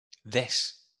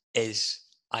This is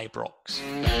Ibrox.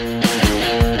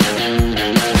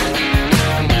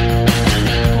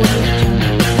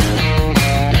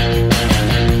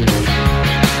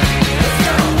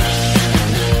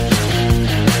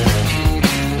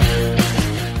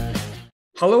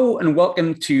 Hello and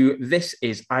welcome to This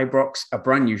is Ibrox, a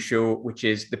brand new show, which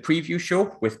is the preview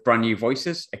show with brand new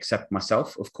voices, except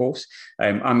myself, of course.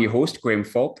 I'm your host, Graham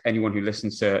Falk. Anyone who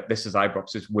listens to This is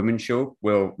Ibrox's women's show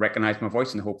will recognise my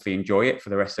voice and hopefully enjoy it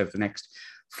for the rest of the next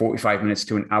 45 minutes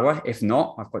to an hour. If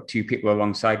not, I've got two people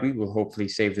alongside me who will hopefully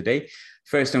save the day.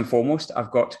 First and foremost, I've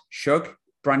got Shug,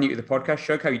 brand new to the podcast.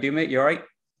 Shug, how you doing, mate? You all right?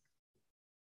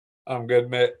 I'm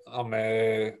good, mate. I'm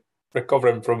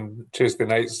recovering from Tuesday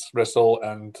night's wrestle,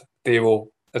 and Devo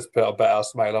has put a bit of a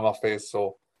smile on my face,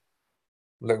 so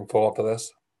I'm looking forward to this.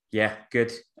 Yeah,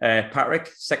 good. Patrick,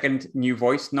 second new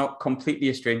voice, not completely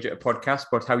a stranger to podcast,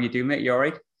 but how you doing, mate? You all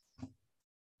right?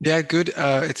 Yeah, good.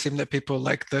 It seemed that people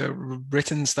like the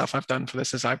written stuff I've done for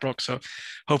This is Ibrox, so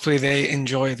hopefully they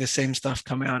enjoy the same stuff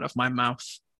coming out of my mouth.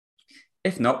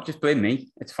 If not, just blame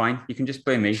me. It's fine. You can just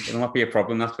blame me. It'll not be a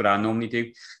problem. That's what I normally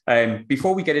do.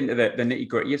 Before we get into the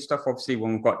nitty-gritty of stuff, obviously,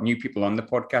 when we've got new people on the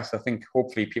podcast, I think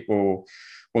hopefully people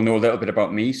will know a little bit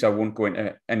about me, so I won't go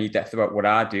into any depth about what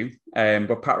I do.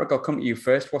 But Patrick, I'll come to you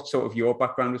first. What's sort of your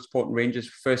background with supporting Rangers?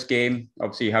 First game,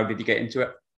 obviously, how did you get into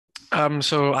it?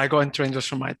 So I got into Rangers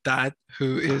from my dad,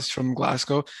 who is from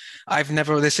Glasgow. So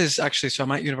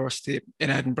I'm at university in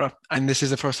Edinburgh, and this is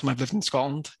the first time I've lived in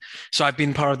Scotland. So I've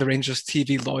been part of the Rangers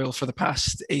TV loyal for the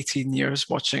past 18 years,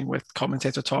 watching with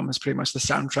commentator Tom as pretty much the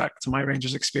soundtrack to my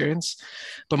Rangers experience.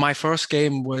 But my first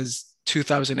game was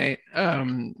 2008,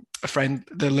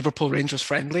 the Liverpool Rangers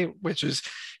friendly, which was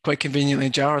quite conveniently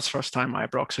Gerrard's first time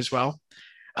at Ibrox as well.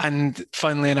 And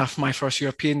funnily enough, my first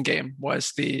European game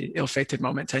was the ill-fated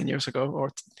moment 10 years ago,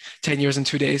 or 10 years and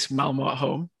 2 days, Malmo at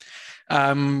home.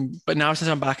 But now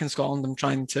since I'm back in Scotland,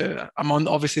 I'm on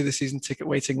obviously the season ticket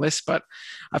waiting list, but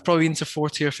I've probably been to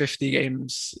 40 or 50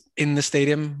 games in the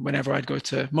stadium whenever I'd go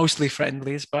to, mostly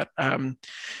friendlies, but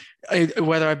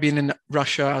whether I've been in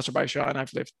Russia, Azerbaijan,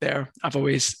 I've lived there, I've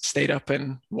always stayed up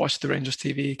and watched the Rangers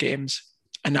TV games.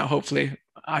 And now hopefully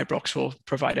Ibrox will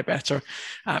provide a better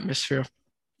atmosphere.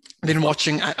 Been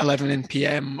watching at 11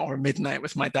 p.m. or midnight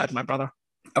with my dad and my brother.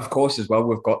 Of course, as well,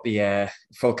 we've got the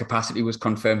full capacity was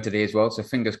confirmed today as well. So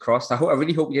fingers crossed. I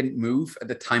really hope we didn't move at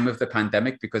the time of the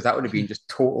pandemic, because that would have been just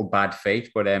total bad faith.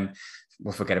 But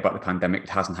we'll forget about the pandemic. It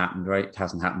hasn't happened, right? It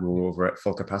hasn't happened. We're over it.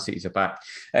 Full capacities are back.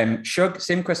 Shug,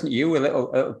 same question to you. A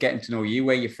little getting to know you.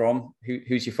 Where you're from?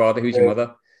 Who's your father? Who's your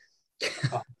mother?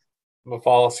 My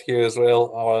father's here as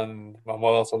well, and my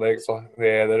mother's Alexa.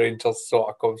 Yeah, the Rangers sort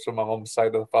of comes from my mum's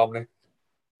side of the family.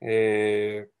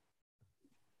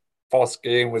 First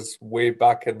game was way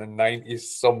back in the 90s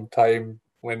sometime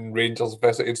when Rangers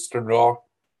visited Stranraer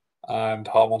and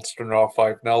hammered Stranraer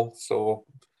 5-0. So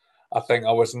I think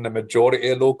I was in the majority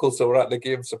of locals that were at the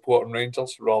game supporting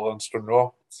Rangers rather than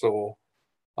Stranraer. So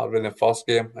I was in the first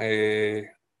game.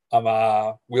 I'm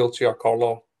a wheelchair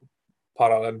curler,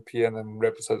 Paralympian, and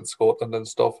representing Scotland and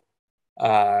stuff,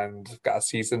 and got a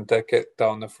season ticket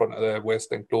down the front of the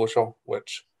West Enclosure,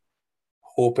 which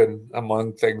hoping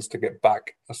among things to get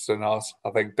back as soon as.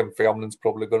 I think Dunfermline's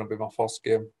probably going to be my first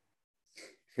game.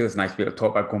 Feels nice to be able to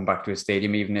talk about going back to a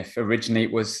stadium, even if originally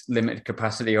it was limited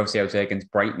capacity. Obviously I was there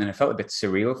against Brighton and it felt a bit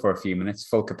surreal for a few minutes.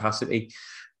 Full capacity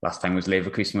last time was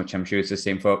Leverkusen, which I'm sure is the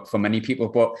same for many people.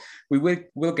 But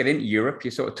we'll get into Europe.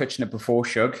 You're sort of touching it before,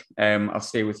 Shug. I'll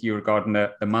stay with you regarding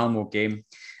the Malmo game.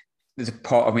 There's a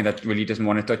part of me that really doesn't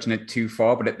want to touch on it too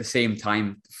far, but at the same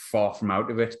time, far from out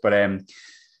of it. But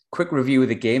quick review of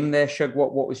the game there, Shug.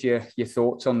 What was your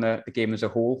thoughts on the game as a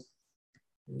whole?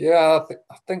 Yeah,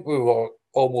 I think we were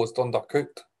almost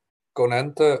undercooked going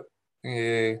into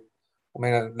it.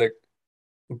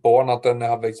 Borna didn't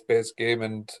have his best game,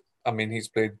 and he's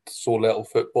played so little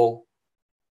football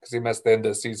because he missed the end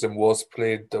of the season,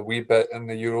 played a wee bit in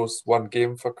the Euros, one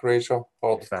game for Croatia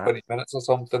for 20 minutes or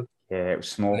something. Yeah, it was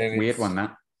small. Weird one,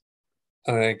 that.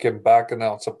 And then he came back, and I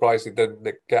was surprised he didn't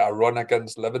get a run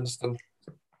against Livingston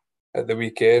at the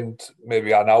weekend,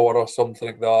 maybe an hour or something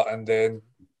like that, and then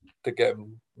to get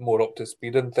him more up to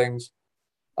speed and things.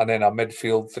 And then our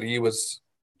midfield three was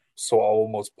sort of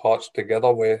almost patched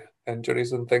together with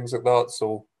injuries and things like that.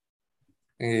 So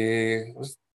it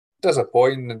was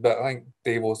disappointing, but I think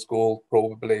Devo's goal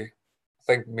probably,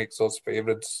 makes us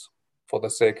favourites for the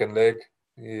second leg.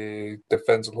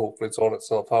 Defence will hopefully sort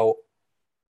itself out.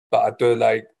 But I do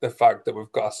like the fact that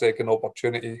we've got a second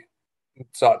opportunity.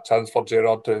 It's that chance for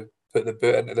Gerrard to put the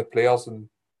boot into the players and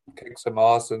kick some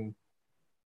ass. And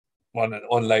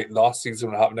unlike last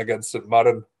season when it happened against St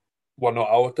Mirren, we're not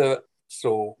out of it.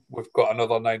 So we've got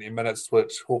another 90 minutes,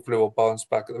 which hopefully we'll bounce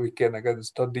back at the weekend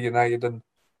against Dundee United and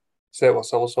set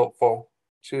ourselves up for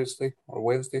Tuesday or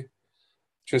Wednesday.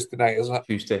 Tuesday night, isn't it?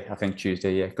 Tuesday, I think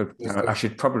Tuesday, yeah. Good. Tuesday. I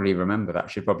should probably remember that. I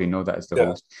should probably know that as the Yeah.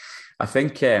 host. I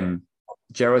think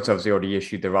Gerrard's obviously already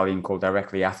issued the rallying call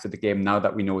directly after the game. Now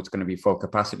that we know it's going to be full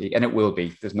capacity, and it will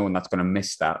be, there's no one that's going to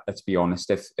miss that. Let's be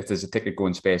honest. If there's a ticket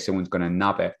going space, someone's going to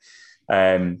nab it.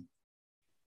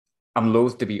 I'm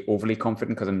loath to be overly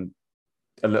confident because I'm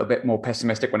a little bit more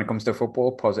pessimistic when it comes to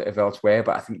football, positive elsewhere.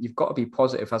 But I think you've got to be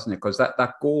positive, hasn't it? Because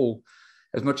that goal,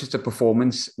 as much as the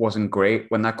performance wasn't great,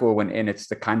 when that goal went in, it's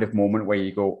the kind of moment where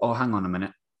you go, oh, hang on a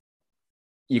minute.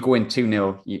 You go in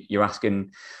 2-0, you're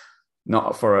asking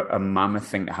not for a mammoth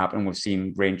thing to happen. We've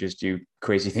seen Rangers do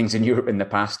crazy things in Europe in the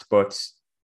past, but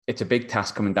it's a big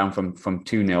task coming down from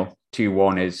 2-0.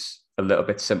 2-1 is a little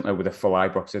bit simpler with a full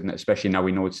Ibrox, isn't it? Especially now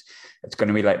we know it's going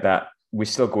to be like that. We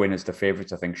still go in as the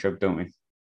favourites, I think, Shug, don't we?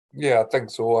 Yeah, I think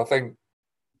so. I think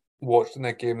watching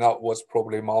the game, that was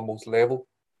probably Malmo's level.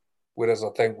 Whereas I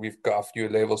think we've got a few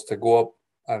levels to go up,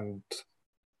 and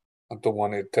I don't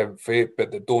want to tempt fate,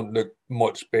 but they don't look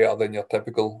much better than your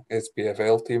typical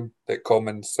SPFL team that come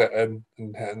and sit in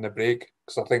and hit in the break.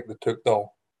 Because I think they took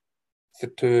the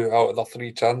 2 out of the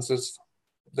 3 chances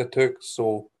they took.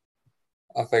 So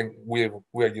I think we're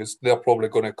used. They're probably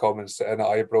going to come and sit in at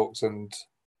Ibrox and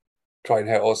try and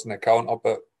hit us in the counter,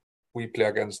 but we play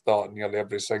against that nearly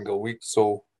every single week.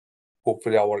 So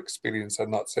hopefully our experience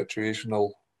in that situation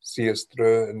will see us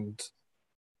through. And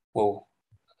well,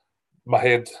 my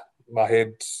head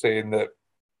saying that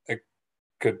it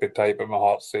could be tight, but my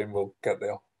heart saying we'll get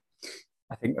there.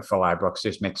 I think the full Ibrox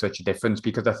just makes such a difference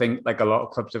because I think like a lot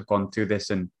of clubs have gone through this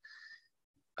and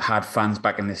had fans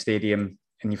back in the stadium,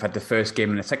 and you've had the first game,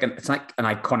 and it's like an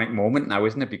iconic moment now,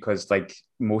 isn't it? Because like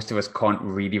most of us can't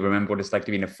really remember what it's like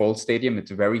to be in a full stadium. It's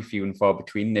very few and far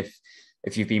between.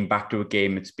 If you've been back to a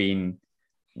game, it's been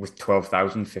with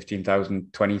 12,000,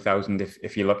 15,000, 20,000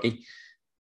 if you're lucky.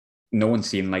 No one's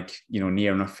seen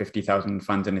near enough 50,000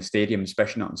 fans in a stadium,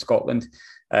 especially not in Scotland.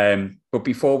 But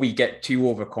before we get too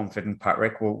overconfident,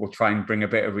 Patrick, we'll try and bring a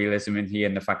bit of realism in here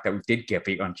and the fact that we did get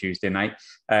beat on Tuesday night.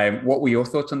 What were your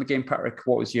thoughts on the game, Patrick?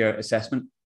 What was your assessment?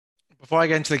 Before I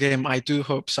get into the game, I do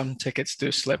hope some tickets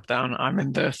do slip down. I'm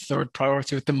in the 3rd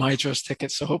priority with the Mydros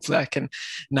tickets, so hopefully I can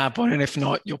nab one. And if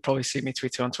not, you'll probably see me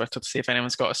tweet it on Twitter to see if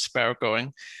anyone's got a spare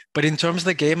going. But in terms of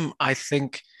the game, I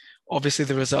think obviously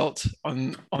the result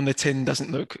on the tin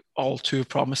doesn't look all too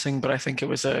promising, but I think it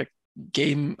was a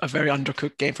very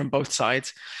undercooked game from both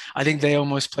sides. I think they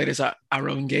almost played as our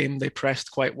own game. They pressed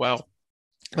quite well.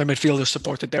 Their midfielders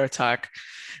supported their attack.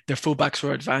 Their fullbacks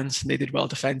were advanced and they did well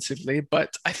defensively.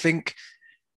 But I think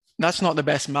that's not the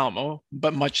best Malmo,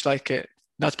 but much like it,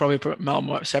 that's probably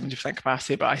Malmo at 70%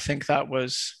 capacity. But I think that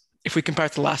was, if we compare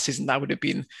to last season, that would have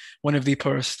been one of the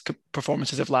poorest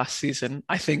performances of last season.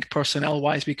 I think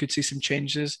personnel-wise, we could see some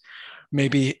changes.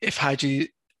 Maybe if Hadji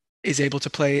is able to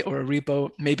play, or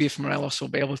Aribo, maybe if Morelos will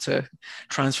be able to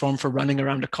transform from running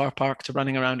around a car park to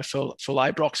running around a full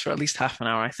Ibrox for at least half an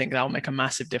hour. I think that'll make a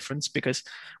massive difference because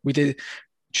we did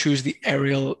choose the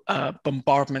aerial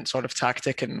bombardment sort of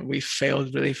tactic and we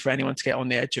failed really for anyone to get on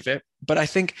the edge of it. But I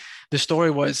think the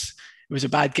story was, it was a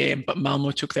bad game, but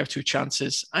Malmo took their 2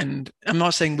 chances. And I'm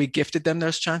not saying we gifted them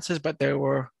those chances, but there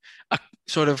were a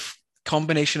sort of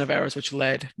combination of errors which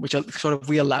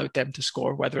we allowed them to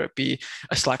score, whether it be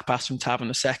a slack pass from Tav on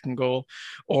the second goal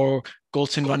or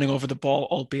Goldson running over the ball,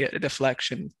 albeit a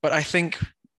deflection. But I think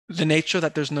the nature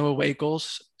that there's no away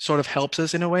goals sort of helps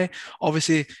us in a way.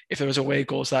 Obviously, if there was away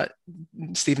goals, that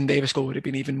Stephen Davis goal would have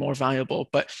been even more valuable.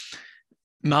 But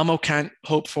Malmo can't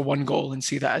hope for 1 goal and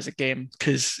see that as a game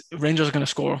because Rangers are going to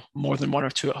score more than 1 or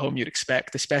 2 at home, you'd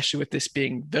expect, especially with this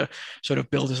being the sort of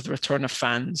build as the return of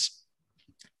fans.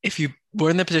 If we're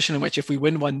in the position in which if we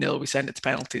win 1-0, we send it to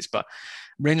penalties, but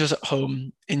Rangers at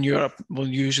home in Europe will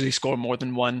usually score more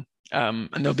than 1. And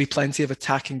there'll be plenty of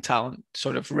attacking talent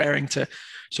sort of raring to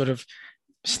sort of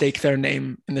stake their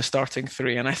name in the starting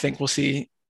 3. And I think we'll see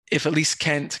if at least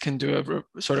Kent can do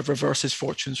sort of reverse his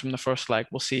fortunes from the first leg,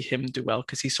 we'll see him do well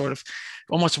because he sort of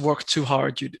almost worked too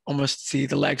hard. You'd almost see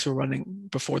the legs were running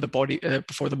before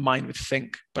the mind would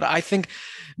think. But I think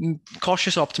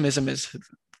cautious optimism is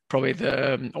probably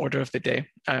the order of the day.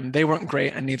 They weren't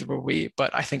great and neither were we,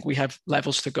 but I think we have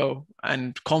levels to go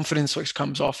and confidence which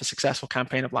comes off a successful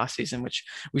campaign of last season, which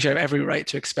we should have every right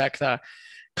to expect that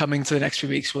coming to the next few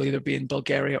weeks will either be in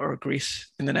Bulgaria or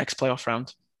Greece in the next playoff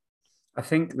round. I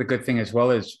think the good thing as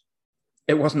well is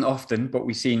it wasn't often, but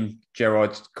we've seen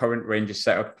Gerrard's current Rangers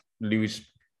setup lose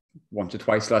once or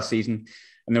twice last season.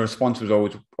 And the response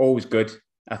was always good.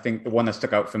 I think the one that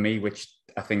stuck out for me, which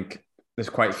I think there's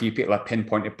quite a few people that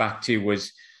pinpointed back to,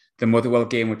 was the Motherwell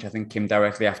game, which I think came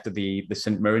directly after the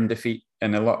St Mirren defeat.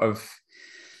 And a lot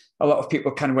of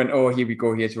people kind of went, oh, here we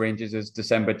go, here's Rangers as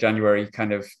December, January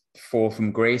kind of fall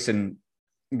from grace. And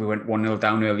we went 1-0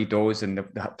 down early doors and they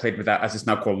played with that, as it's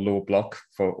now called, low block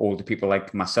for older people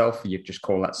like myself. You just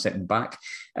call that sitting back.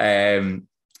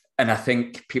 And I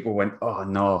think people went, oh,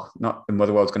 no, not the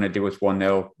Motherwell's going to do us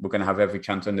 1-0. We're going to have every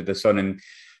chance under the sun. And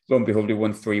lo and behold, we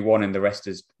won 3-1, and the rest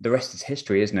is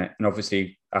history, isn't it? And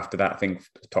obviously, after that, I think, off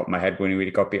the top of my head, when we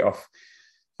really got beat off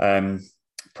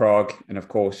Prague, and of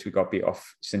course, we got beat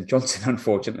off St Johnstone,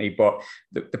 unfortunately. But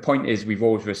the point is, we've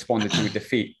always responded to a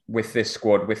defeat with this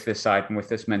squad, with this side, and with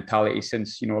this mentality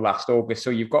since, last August.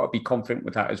 So you've got to be confident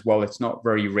with that as well. It's not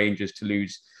very Rangers to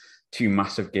lose 2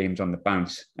 massive games on the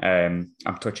bounce. I'm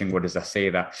touching wood as I say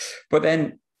that. But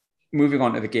then moving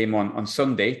on to the game on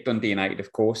Sunday, Dundee United,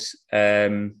 of course.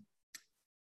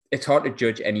 It's hard to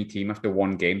judge any team after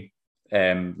one game,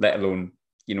 let alone,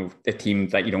 a team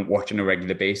that you don't watch on a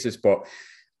regular basis. But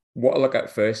what I look at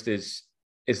first is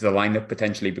the lineup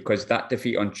potentially, because that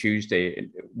defeat on Tuesday,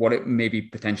 what it maybe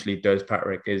potentially does,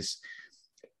 Patrick, is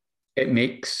it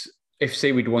makes... If,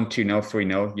 say, we'd won 2-0,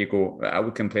 3-0, you go,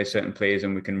 we can play certain players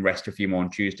and we can rest a few more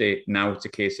on Tuesday. Now it's a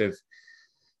case of,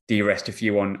 do you rest a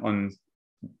few on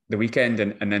the weekend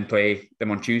and then play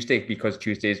them on Tuesday? Because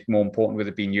Tuesday is more important with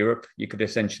it being Europe. You could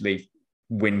essentially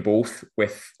win both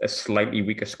with a slightly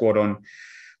weaker squad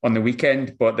on the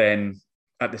weekend, but then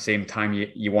at the same time,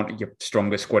 you want your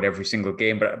strongest squad every single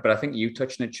game. But I think you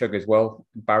touched on it, Chug, as well.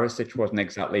 Barisic wasn't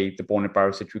exactly the Borna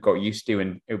Barisic we got used to,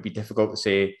 and it would be difficult to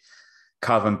say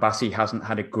Calvin Bassey hasn't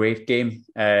had a great game.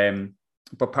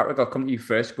 But Patrick, I'll come to you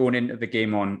first. Going into the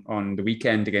game on the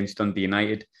weekend against Dundee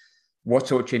United, what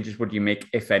sort of changes would you make,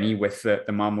 if any, with the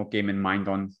Malmo game in mind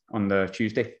on the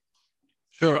Tuesday?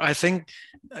 Sure. I think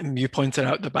you pointed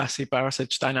out the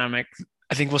Bassey-Barisic dynamic.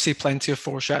 I think we'll see plenty of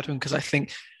foreshadowing, because I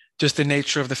think just the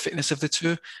nature of the fitness of the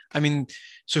two. I mean,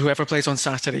 so whoever plays on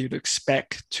Saturday, you'd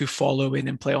expect to follow in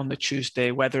and play on the Tuesday,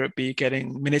 whether it be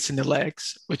getting minutes in the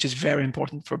legs, which is very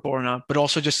important for Borna, but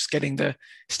also just getting the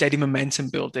steady momentum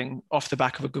building off the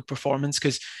back of a good performance.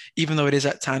 Because even though it is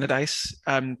at Tannadice,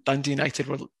 Dundee United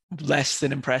were less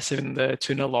than impressive in the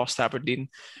 2-0 loss to Aberdeen.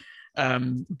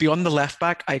 Beyond the left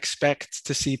back, I expect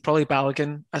to see probably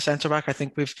Balogun as centre back. I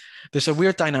think there's a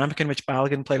weird dynamic in which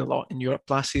Balogun played a lot in Europe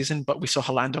last season, but we saw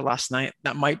Helander last night.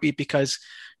 That might be because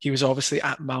he was obviously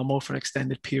at Malmo for an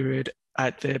extended period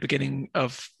at the beginning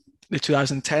of the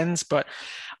 2010s. But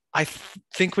I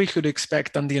think we could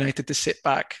expect Dundee United to sit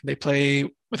back. They play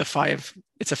with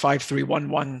it's a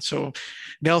 5-3-1-1. So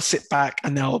they'll sit back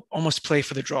and they'll almost play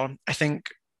for the draw. I think,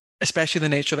 especially the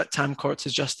nature that Tam Courts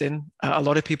is just in. A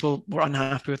lot of people were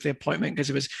unhappy with the appointment because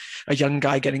it was a young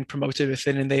guy getting promoted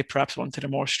within, and they perhaps wanted a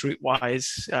more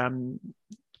streetwise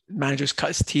manager's cut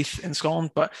his teeth in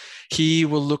Scotland. But he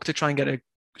will look to try and get a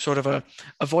sort of a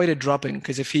avoided drubbing,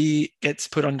 because if he gets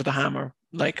put under the hammer,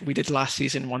 like we did last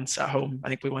season once at home, I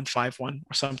think we won 5-1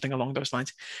 or something along those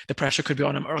lines, the pressure could be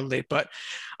on him early. But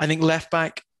I think left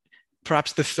back,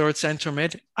 perhaps the third centre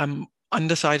mid, I'm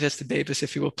undecided as to Davis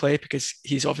if he will play, because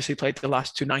he's obviously played the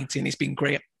last 290 and he's been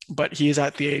great, but he is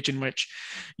at the age in which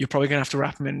you're probably going to have to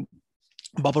wrap him in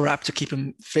bubble wrap to keep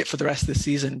him fit for the rest of the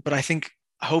season. But I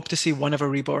hope to see one of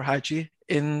Aribo or Hadji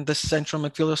in the central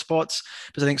midfielder spots,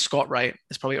 because I think Scott Wright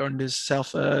has probably earned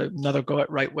himself another go at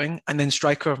right wing. And then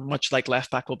striker, much like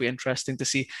left back, will be interesting to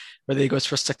see whether he goes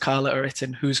for Sakala or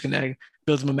Itten, who's going to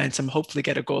build momentum, hopefully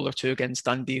get a goal or two against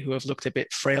Dundee, who have looked a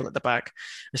bit frail at the back,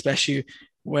 especially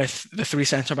with the three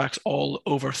centre-backs all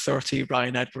over 30,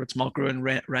 Ryan Edwards, Mulgrew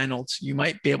and Reynolds. You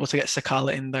might be able to get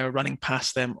Sakala in there running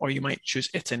past them, or you might choose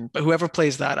Itten. But whoever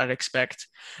plays that, I'd expect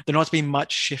there not to be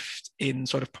much shift in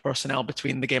sort of personnel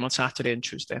between the game on Saturday and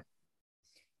Tuesday.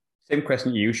 Same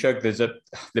question to you, Shug. There's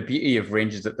the beauty of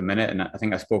Rangers at the minute, and I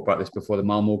think I spoke about this before the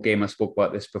Malmo game, I spoke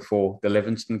about this before the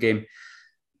Livingston game.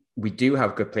 We do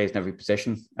have good players in every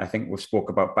position. I think we spoke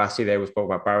about Bassey there, we spoke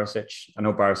about Barisic. I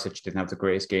know Barisic didn't have the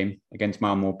greatest game against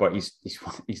Malmo, but he's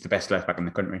the best left back in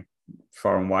the country,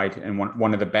 far and wide, and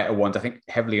one of the better ones. I think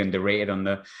heavily underrated on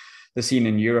the scene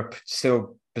in Europe.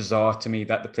 Still bizarre to me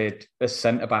that they played a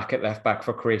centre back at left back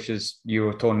for Croatia's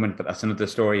Euro tournament, but that's another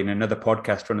story in another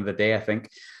podcast for another day, I think.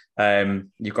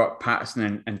 You've got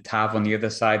Patterson and Tav on the other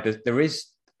side. There is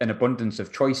an abundance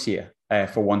of choice here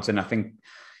for once, and I think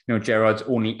Gerrard's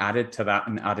only added to that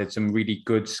and added some really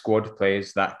good squad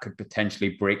players that could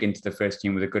potentially break into the first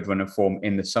team with a good run of form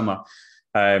in the summer.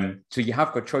 So you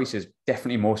have got choices,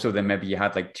 definitely more so than maybe you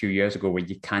had like 2 years ago, where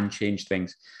you can change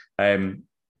things.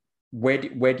 where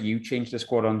do you change the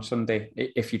squad on Sunday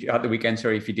if you at the weekend?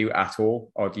 Sorry, if you do at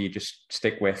all, or do you just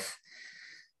stick with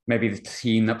maybe the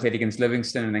team that played against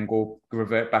Livingston and then go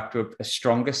revert back to a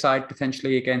stronger side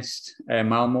potentially against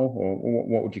Malmo, or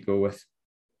what would you go with?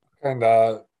 Kind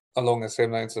of along the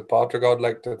same lines as Patrick, I'd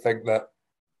like to think that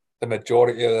the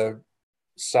majority of the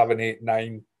 7, 8,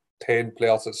 9, 10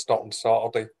 players that start on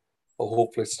Saturday will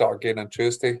hopefully start again on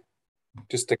Tuesday,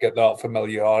 just to get that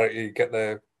familiarity, get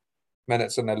the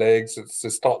minutes in the legs. It's the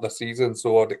start of the season,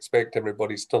 so I'd expect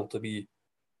everybody still to be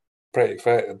pretty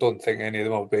fit. I don't think any of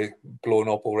them will be blown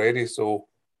up already. So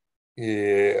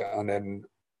yeah, and then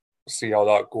see how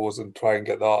that goes and try and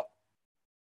get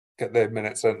the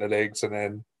minutes in the legs and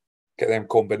then get them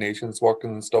combinations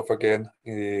working and stuff again.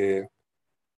 Yeah,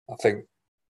 I think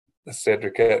the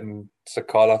Cedric and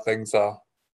Sakala things are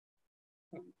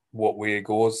what way it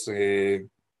goes.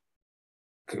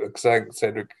 Because I think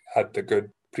Cedric had the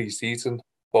good pre-season,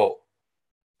 but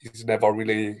he's never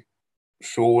really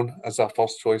shown as a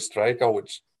first choice striker,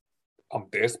 which I'm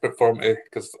desperate for him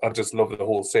because I just love the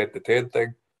whole set the 10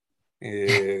 thing.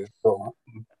 So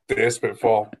I'm desperate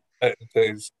for it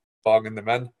is banging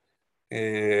them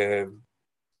in.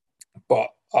 But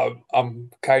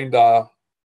I'm kind of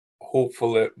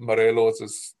hopeful that Morelos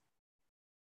is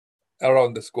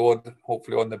around the squad,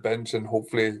 hopefully on the bench, and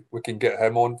hopefully we can get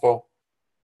him on for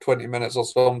 20 minutes or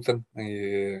something.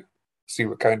 See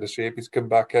what kind of shape he's come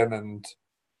back in, and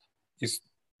his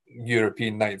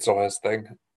European nights are his thing.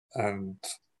 And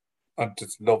I'd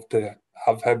just love to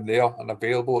have him there and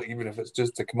available, even if it's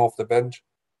just to come off the bench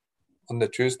on the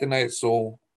Tuesday night.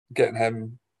 So getting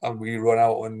him and we run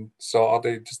out on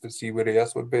Saturday just to see where he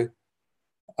is would be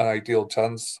an ideal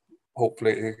chance.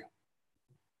 Hopefully to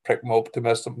prick my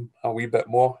optimism a wee bit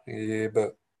more.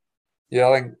 But yeah,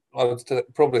 I think I would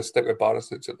probably stick with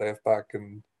Barisic at left back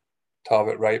and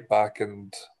Tarvik right back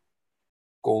and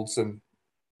Goldson.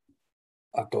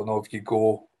 I don't know if you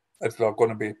go, if they're going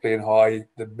to be playing high,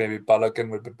 then maybe Balogun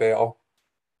would be better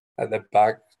at the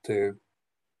back to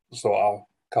sort of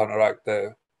counteract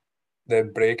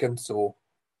them breaking. So,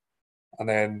 and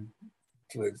then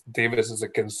Davis is a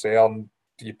concern.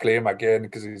 Do you play him again?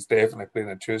 Because he's definitely playing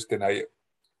on Tuesday night.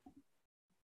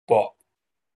 But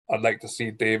I'd like to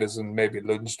see Davis and maybe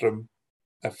Lundstrom.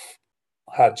 If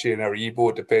Hadji and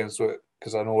Aribo, it depends what,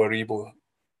 because I know Aribo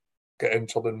got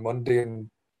injured on Monday and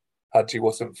Hadji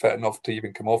wasn't fit enough to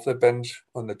even come off the bench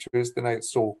on the Tuesday night.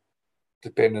 So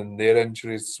depending on their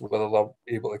injuries, whether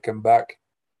they're able to come back.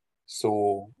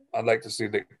 So I'd like to see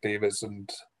Nick Davis and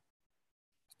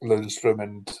Lundstrom,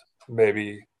 and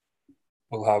maybe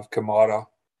we'll have Kamara.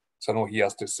 So I know he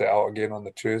has to set out again on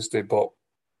the Tuesday, but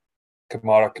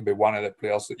Kamara can be one of the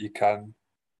players that you can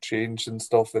change and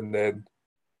stuff, and then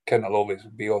Kent will always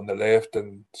be on the left,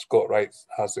 and Scott Wright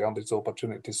has the his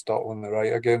opportunity to start on the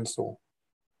right again. So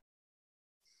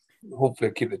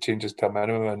hopefully keep the changes to a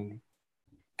minimum and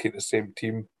keep the same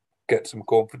team, get some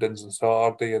confidence on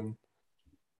Saturday and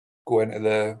go into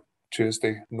the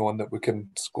Tuesday knowing that we can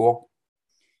score.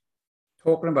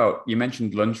 Talking about, you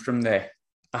mentioned Lundstrom there.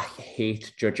 I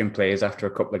hate judging players after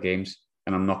a couple of games,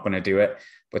 and I'm not going to do it.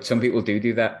 But some people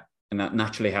do that, and that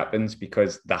naturally happens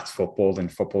because that's football,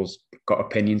 and football's got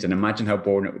opinions. And imagine how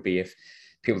boring it would be if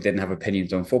people didn't have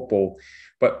opinions on football.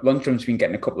 But Lundstrom's been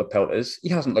getting a couple of pelters. He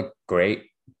hasn't looked great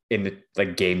in the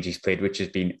games he's played, which has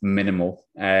been minimal.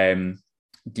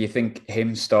 Do you think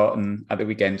him starting at the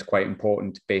weekend is quite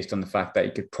important based on the fact that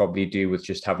he could probably do with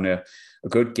just having a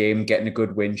good game, getting a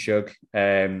good win, Shug,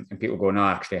 and people go, no,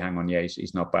 actually, hang on, yeah,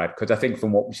 he's not bad. Because I think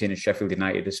from what we've seen in Sheffield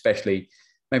United, especially,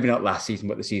 maybe not last season,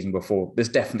 but the season before, there's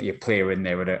definitely a player in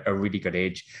there at a really good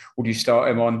age. Would you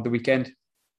start him on the weekend?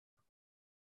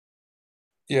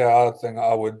 Yeah, I think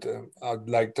I would. I'd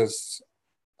like to.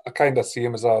 I kind of see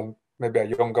him as maybe a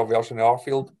younger version of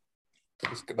Arfield.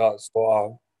 He's got that sort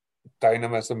of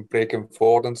dynamism, breaking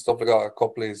forward and stuff like that. A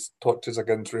couple of his touches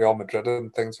against Real Madrid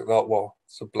and things like that were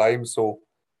sublime. So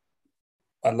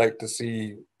I'd like to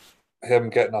see him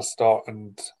getting a start,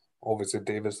 and obviously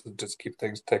Davis will just keep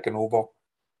things ticking over,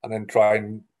 and then try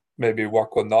and maybe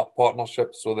work on that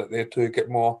partnership so that they two get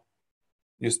more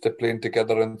used to playing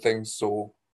together and things.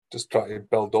 So just try to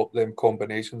build up them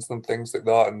combinations and things like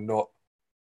that, and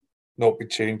not be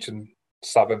changing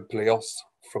 7 players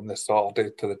from the Saturday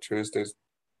to the Tuesdays.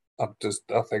 I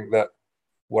think that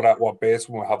we're at our best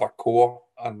when we have a core,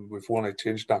 and we've only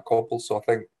changed a couple. So I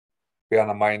think bearing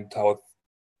in mind how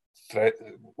I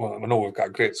know we've got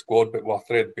a great squad, but we're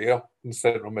threadbare in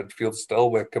central midfield still,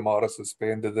 with Kamara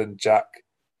suspended and Jack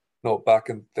not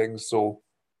backing things. So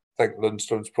I think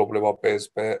Lundstrom's probably our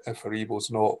best bet if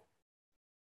Aribo's not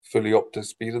fully up to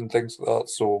speed and things like that.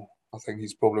 So I think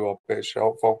he's probably our best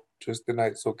shout for Tuesday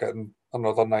night. So getting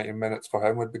another 90 minutes for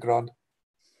him would be grand.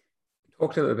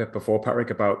 Talked a little bit before,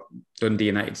 Patrick, about Dundee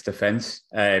United's defence.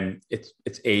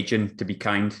 It's aging, to be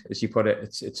kind, as you put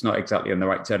it. It's not exactly on the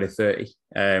right side of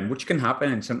 30, which can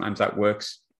happen, and sometimes that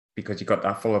works because you've got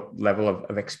that full level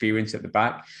of experience at the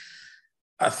back.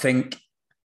 I think,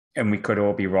 and we could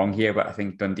all be wrong here, but I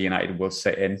think Dundee United will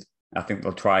sit in. I think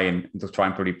they'll try and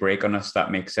probably break on us.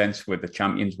 That makes sense with the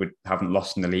champions. We haven't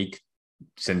lost in the league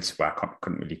since, well, I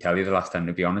couldn't really tell you the last time,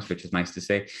 to be honest, which is nice to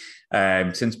say.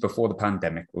 Since before the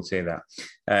pandemic, we'll say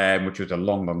that, which was a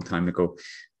long, long time ago.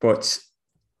 But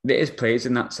there is players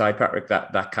in that side, Patrick,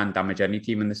 that can damage any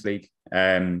team in this league.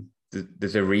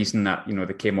 There's a reason that,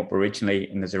 they came up originally,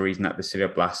 and there's a reason that they stood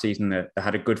up last season. They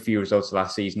had a good few results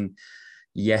last season.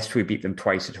 Yes, we beat them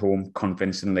twice at home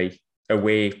convincingly,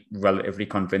 away relatively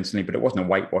convincingly, but it wasn't a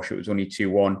whitewash. It was only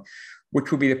 2-1,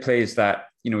 which would be the players that,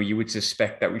 you would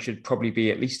suspect that we should probably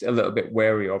be at least a little bit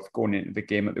wary of going into the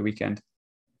game at the weekend.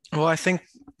 Well, I think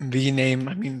the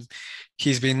name,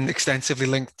 he's been extensively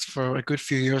linked for a good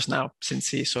few years now since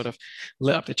he sort of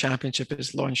lit up the championship,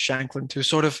 is Lawrence Shankland, who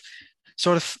sort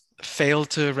of failed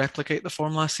to replicate the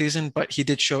form last season, but he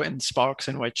did show it in sparks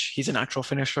in which he's a natural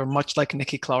finisher, much like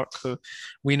Nicky Clark, who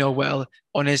we know well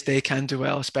on his day can do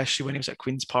well, especially when he was at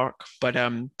Queen's Park. But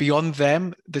beyond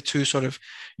them, the two sort of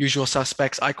usual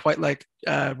suspects, I quite like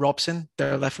Robson,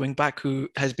 their left wing back, who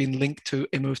has been linked to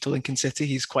a move to Lincoln City.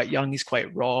 He's quite young, he's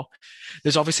quite raw.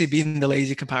 There's obviously been the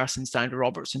lazy comparisons to Andrew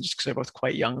Robertson, just because they're both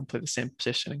quite young and play the same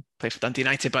positioning, play for Dundee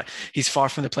United, but he's far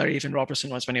from the player even Robertson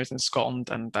was when he was in Scotland,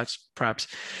 and that's perhaps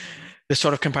the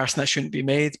sort of comparison that shouldn't be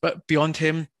made. But beyond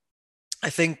him, I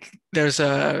think there's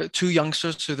two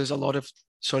youngsters who there's a lot of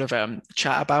sort of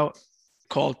chat about,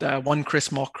 called one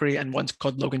Chris Mockery and one's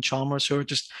called Logan Chalmers, who are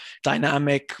just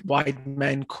dynamic, wide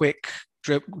men, quick,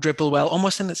 dribble well,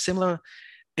 almost in a similar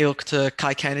ilk to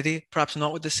Kai Kennedy, perhaps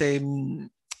not with the same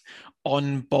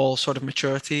on-ball sort of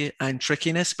maturity and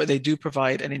trickiness, but they do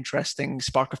provide an interesting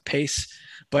spark of pace.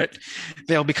 But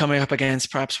they'll be coming up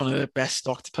against perhaps one of the best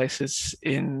stocked places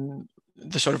in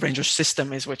the sort of Rangers system,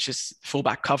 which is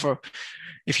fullback cover.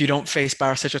 If you don't face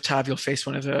Barisic or Tav, you'll face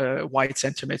one of the wide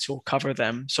centre mids who will cover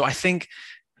them. So I think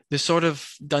the sort of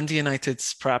Dundee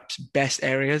United's perhaps best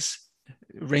areas,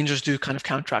 Rangers do kind of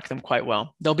counteract them quite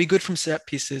well. They'll be good from set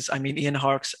pieces. Ian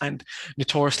Harkes and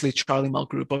notoriously Charlie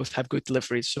Mulgrew both have good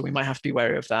deliveries, so we might have to be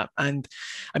wary of that. And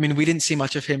we didn't see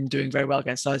much of him doing very well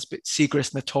against us, but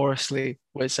Siegrist notoriously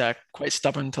was quite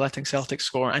stubborn to letting Celtic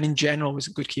score, and in general was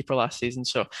a good keeper last season.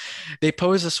 So they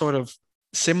pose a sort of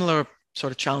similar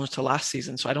sort of challenge to last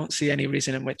season. So I don't see any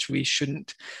reason in which we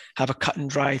shouldn't have a cut and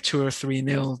dry 2 or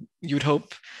 3-0. You'd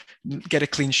hope, get a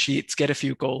clean sheet, get a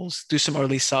few goals, do some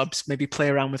early subs, maybe play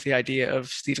around with the idea of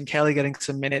Stephen Kelly getting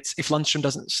some minutes. If Lundstrom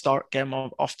doesn't start, get him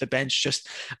off the bench, just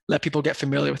let people get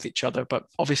familiar with each other. But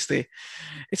obviously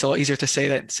it's a lot easier to say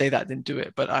that than do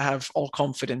it. But I have all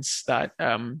confidence that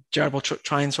Gerrard will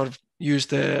try and sort of use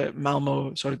the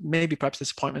Malmo sort of maybe perhaps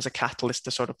disappointment as a catalyst to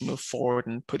sort of move forward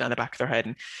and put that in the back of their head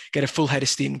and get a full head of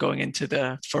steam going into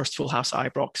the first full house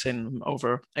Ibrox in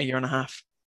over a year and a half.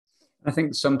 I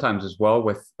think sometimes as well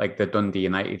with like the Dundee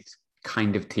United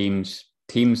kind of teams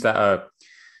that are,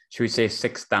 should we say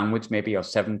 6 downwards maybe, or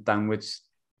 7 downwards.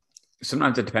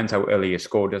 Sometimes it depends how early you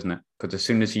score, doesn't it? Because as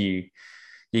soon as you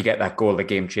get that goal, the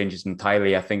game changes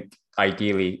entirely. I think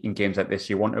ideally in games like this,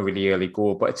 you want a really early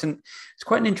goal, but it's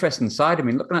quite an interesting side.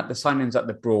 Looking at the signings that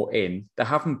they brought in, they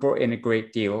haven't brought in a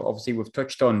great deal. Obviously, we've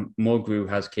touched on Mulgrew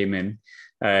has came in.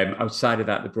 Outside of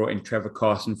that, they brought in Trevor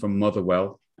Carson from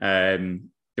Motherwell.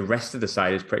 The rest of the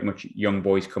side is pretty much young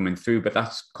boys coming through, but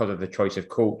that's because of the choice of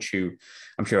coach, who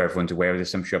I'm sure everyone's aware of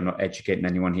this. I'm sure I'm not educating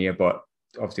anyone here, but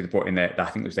obviously they brought in I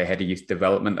think it was their head of youth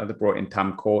development that they brought in,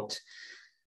 Tam Court.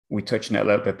 We touched on it a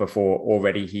little bit before.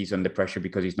 Already he's under pressure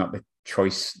because he's not the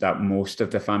choice that most of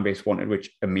the fan base wanted, which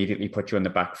immediately put you on the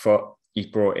back foot. He's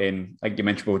brought in, like you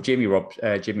mentioned, well, Jamie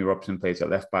Robson plays at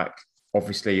left back.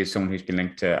 Obviously, is someone who's been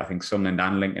linked to, I think, Sunderland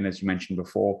and Lincoln, as you mentioned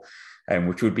before,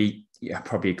 which would be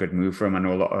probably a good move for him. I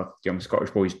know a lot of young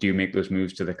Scottish boys do make those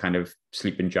moves to the kind of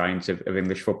sleeping giants of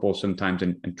English football sometimes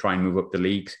and try and move up the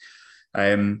leagues.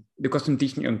 They've got some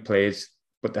decent young players,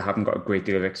 but they haven't got a great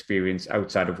deal of experience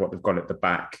outside of what they've got at the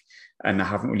back. And they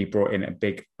haven't really brought in a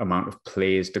big amount of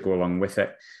players to go along with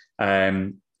it.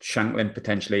 Shankland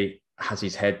potentially has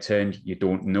his head turned. You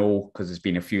don't know, because there's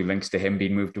been a few links to him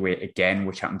being moved away again,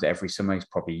 which happens every summer. He's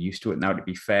probably used to it now, to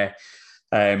be fair.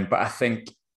 But I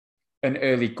think an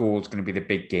early goal is going to be the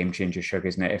big game changer, Shug,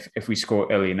 isn't it? If we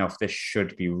score early enough, this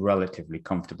should be relatively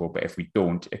comfortable. But if we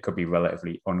don't, it could be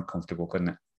relatively uncomfortable, couldn't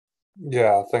it?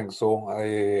 Yeah, I think so.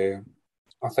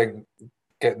 I think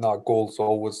getting that goal's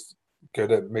always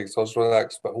good. It makes us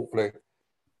relax, but hopefully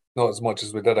not as much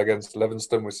as we did against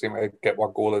Livingston. We seem to get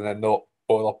one goal and then not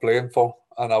bother playing for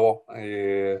an hour.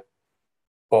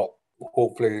 But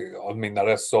hopefully, I mean, there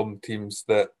is some teams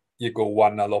that you go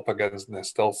 1-0 up against and they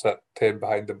still sit 10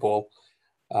 behind the ball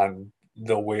and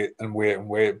they'll wait and wait and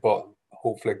wait. But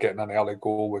hopefully, getting an early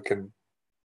goal, we can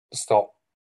stop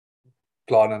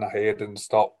planning ahead and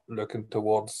start looking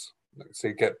towards,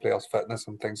 say, get players' fitness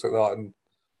and things like that, and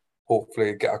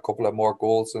hopefully get a couple of more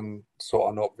goals and sort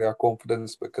of knock their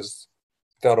confidence, because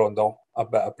they're under a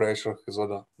bit of pressure, because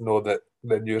I know that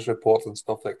the news reports and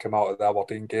stuff that came out of the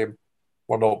Aberdeen game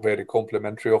were not very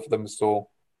complimentary of them. So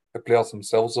the players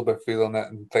themselves will be feeling it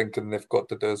and thinking they've got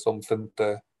to do something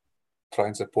to try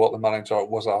and support the manager. It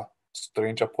was a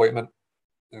strange appointment.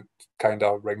 It kind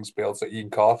of rings bells at Ian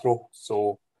Carthrow.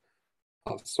 So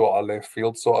that's sort of left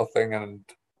field sort of thing. And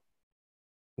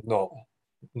not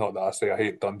that I say I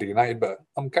hate Dundee United, but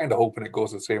I'm kind of hoping it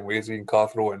goes the same way as Ian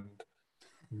Carthrow and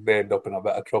they end up in a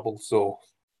bit of trouble. So,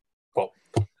 but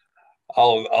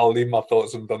I'll leave my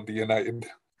thoughts on Dundee United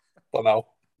for now.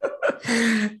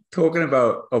 Talking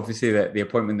about obviously the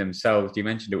appointment themselves, you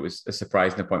mentioned it was a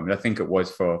surprising appointment. I think it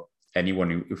was for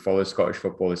anyone who follows Scottish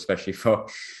football, especially for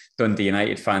Dundee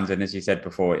United fans. And as you said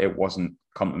before, it wasn't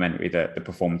complimentary, the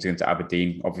performance against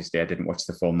Aberdeen. Obviously, I didn't watch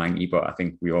the full 90, but I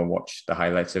think we all watched the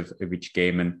highlights of each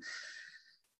game, and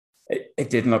it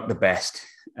didn't look the best.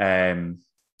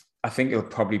 I think it'll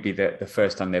probably be the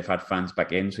first time they've had fans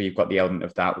back in. So you've got the element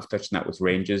of that. We've touched on that with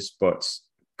Rangers, but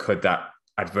could that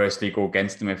adversely go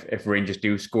against them if Rangers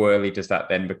do score early? Does that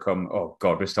then become, oh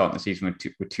God, we're starting the season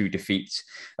with two defeats,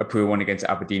 a poor one against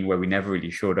Aberdeen where we never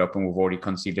really showed up and we've already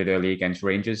conceded early against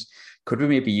Rangers? Could we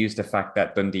maybe use the fact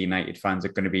that Dundee United fans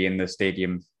are going to be in the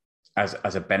stadium as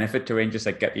a benefit to Rangers,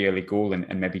 like get the early goal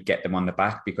and maybe get them on the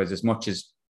back? Because as much as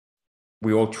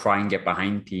we all try and get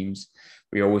behind teams,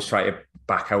 we always try to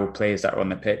back our players that are on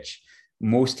the pitch.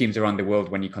 Most teams around the world,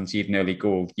 when you concede an early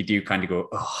goal, you do kind of go,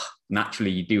 oh, naturally,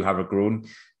 you do have a groan.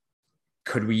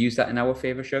 Could we use that in our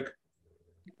favour, Shug?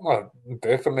 Well,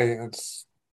 definitely. It's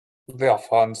their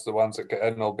fans, the ones that get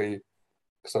in, will be,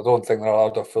 because I don't think they're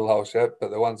allowed a full house yet,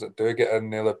 but the ones that do get in,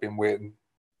 they'll have been waiting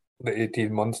the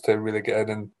 18 months to really get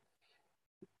in.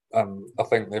 And I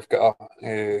think they've got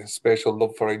a special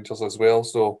love for Rangers as well.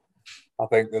 So I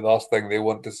think the last thing they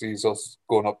want to see is us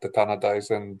going up to Tannadice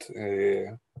and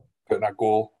putting a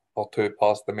goal or two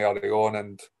past them early on,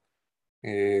 and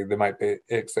they might be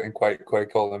exiting quite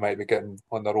quick, or they might be getting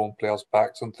on their own players'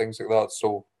 backs and things like that.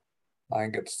 So I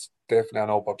think it's definitely an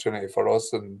opportunity for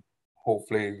us, and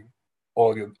hopefully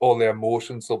all the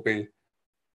emotions will be,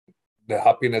 the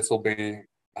happiness will be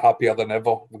happier than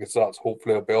ever, because that's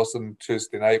hopefully will be us on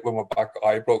Tuesday night when we're back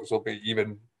at Ibrox. Will be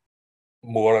even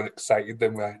more excited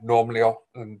than we normally are,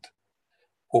 and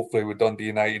hopefully with Dundee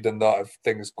United and that, if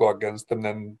things go against them,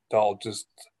 then they'll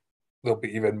be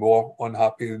even more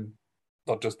unhappy, and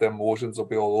not just the emotions will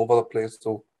be all over the place.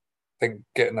 So I think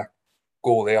getting a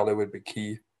goal early would be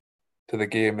key to the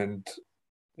game, and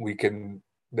we can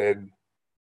then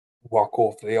work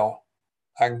off their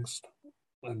angst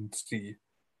and see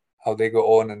how they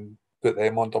go on and put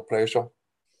them under pressure.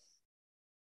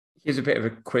 Here's a bit of a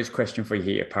quiz question for you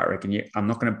here, Patrick, and I'm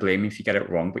not going to blame you if you get it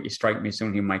wrong, but you strike me as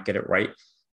someone who might get it right.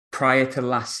 Prior to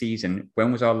last season,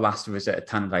 when was our last visit at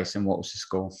Tannadice and what was the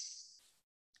score?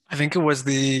 I think it was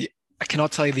I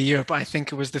cannot tell you the year, but I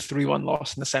think it was the 3-1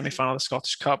 loss in the semi-final of the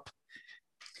Scottish Cup.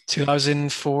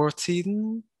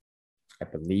 2014? I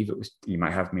believe it was, you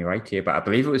might have me right here, but I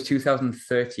believe it was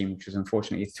 2013, which was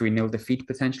unfortunately a 3-0 defeat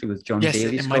potentially with John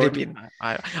Daly. Yes, it might have been.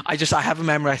 I have a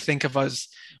memory, I think, of us,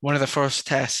 one of the first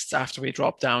tests after we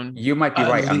dropped down. You might be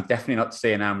right. I'm definitely not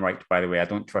saying I'm right, by the way. I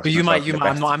don't trust but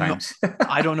myself. I'm not,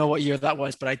 I don't know what year that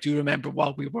was, but I do remember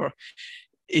while we were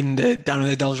down in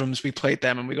the doldrums, we played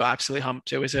them and we got absolutely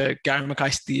humped. It was a Gary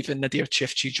Mackay-Stephen, Nadir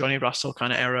Chifchi, Johnny Russell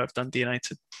kind of era of Dundee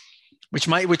United, which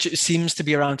seems to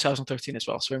be around 2013 as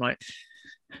well. So we might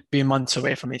be months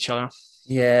away from each other.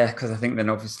 Yeah, because I think then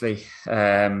obviously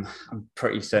I'm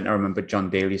pretty certain I remember John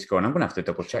Daly scoring. I'm going to have to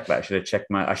double check that.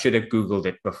 I should have Googled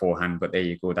it beforehand, but there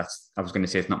you go. I was going to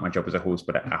say it's not my job as a host,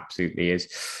 but it absolutely is.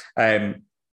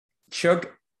 Shug,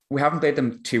 we haven't played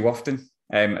them too often,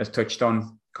 as touched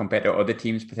on, compared to other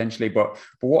teams potentially, but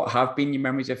what have been your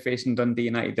memories of facing Dundee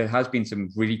United? There has been some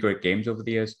really great games over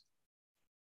the years.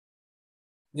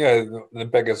 Yeah, the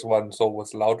biggest one's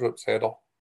always Laudrup's header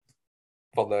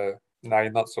for the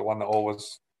 9. That's the one that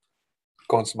always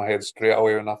goes to my head straight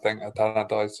away when I think of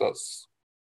Tannadice. That's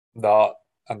that,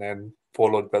 and then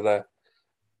followed by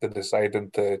the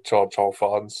deciding to charge our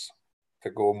fans to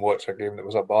go and watch a game that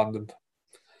was abandoned.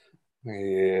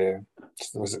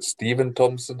 Was it Stephen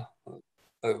Thompson?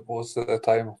 It was at the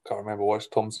time. I can't remember which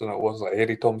Thompson it was, like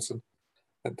Harry Thompson,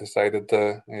 that decided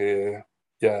to,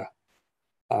 yeah.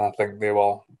 And I think they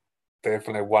were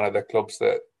definitely one of the clubs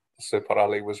that Super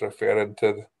Ali was referring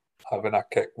to having a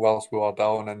kick whilst we were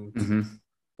down, and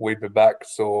we'd be back.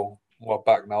 So we're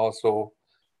back now. So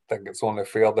I think it's only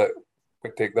fair that we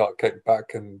take that kick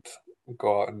back and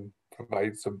go out and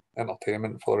provide some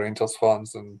entertainment for the Rangers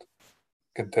fans and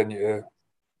continue to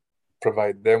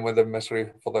provide them with the misery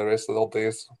for the rest of their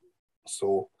days.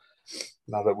 So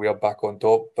now that we are back on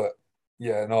top, but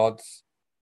yeah, no, it's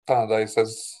Tannadice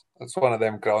it's one of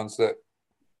them grounds that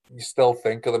you still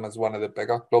think of them as one of the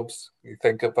bigger clubs. You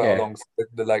think of it alongside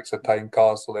the likes of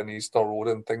Tynecastle and Easter Road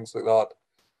and things like that,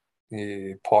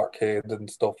 Parkhead and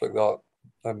stuff like that,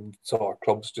 and sort of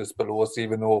clubs just below us,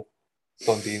 even though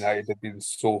Dundee United have been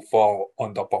so far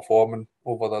underperforming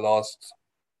over the last,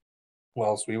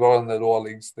 whilst we were in the lower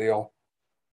leagues,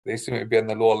 they seem to be in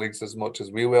the lower leagues as much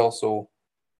as we were. So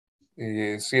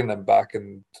seeing them back,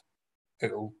 and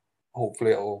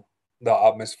that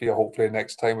atmosphere, hopefully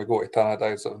next time we go to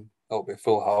Tannadice, it'll be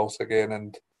full house again,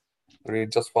 and the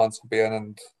Rangers fans will be in,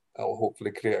 and it'll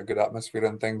hopefully create a good atmosphere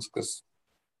and things, because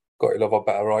got to love a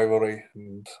bit of rivalry,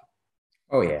 and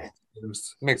it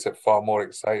makes it far more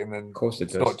exciting. And of course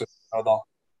it's not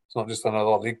just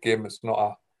another league game. It's not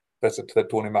a visit to the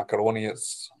Tony Macaroni.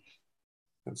 It's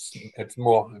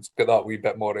got that wee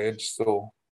bit more edge.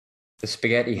 So the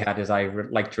spaghetti head, as I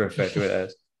like to refer to it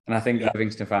as. And I think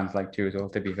Livingston fans like to as well,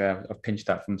 to be fair. I've pinched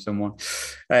that from someone.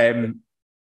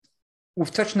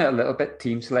 We've touched on it a little bit,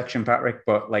 team selection, Patrick,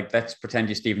 but let's pretend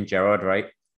you're Steven Gerrard, right?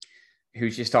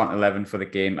 Who's your starting 11 for the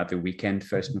game at the weekend,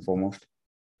 first and foremost?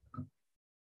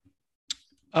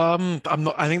 I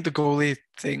think the goalie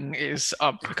thing is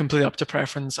completely up to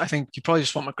preference. I think you probably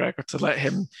just want McGregor to let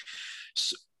him.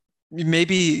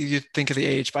 Maybe you think of the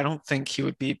age, but I don't think he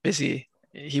would be busy.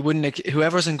 He wouldn't.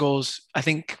 Whoever's in goals, I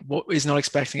think, what is not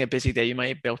expecting a busy day. You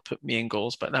might be able to put me in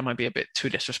goals, but that might be a bit too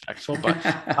disrespectful. But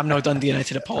I'm no Dundee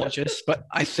United apologist. But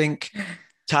I think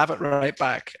to have it right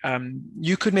back,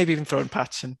 you could maybe even throw in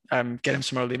Patson, get him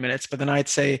some early minutes. But then I'd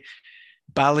say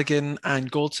Balogun and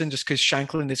Goldson, just because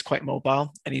Shankland is quite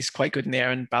mobile and he's quite good in the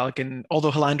air, and Balogun,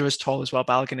 although Helander is tall as well,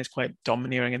 Balogun is quite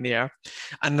domineering in the air.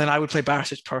 And then I would play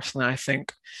Barisic personally. I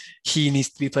think he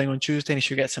needs to be playing on Tuesday, and he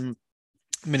should get some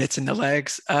minutes in the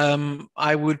legs.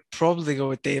 I would probably go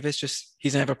with Davis, just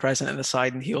he's never present in the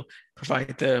side and he'll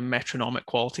provide the metronomic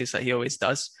qualities that he always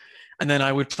does. And then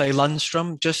I would play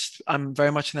Lundstrom. I'm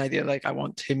very much an idea, I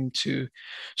want him to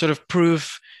sort of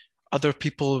prove other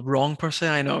people wrong, per se.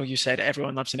 I know you said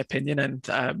everyone loves an opinion, and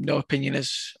no opinion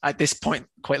is, at this point,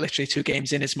 quite literally 2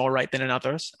 games in, is more right than in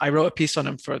others. I wrote a piece on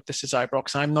him for This Is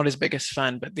Ibrox. I'm not his biggest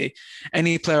fan, but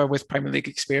any player with Premier League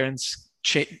experience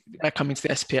coming to the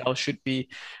SPL should be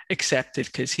accepted,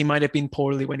 because he might have been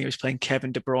poorly when he was playing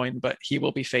Kevin De Bruyne, but he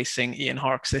will be facing Ian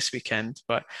Harkes this weekend.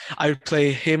 But I would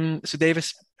play him, so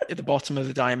Davis at the bottom of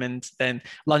the diamond, then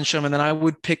Lundstrom, and then I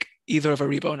would pick either of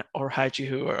Aribo or Hadji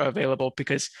who are available,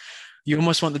 because you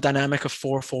almost want the dynamic of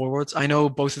 4 forwards. I know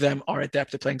both of them are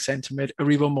adept at playing centre mid.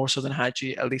 Aribo more so than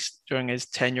Hadji, at least during his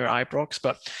tenure at Ibrox.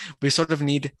 But we sort of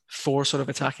need 4 sort of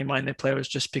attacking-minded players,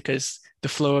 just because the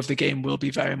flow of the game will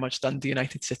be very much Dundee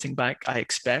United sitting back, I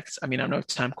expect. I mean, I'm no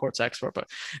Tam Court's expert, but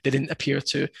they didn't appear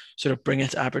to sort of bring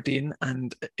it to Aberdeen.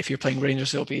 And if you're playing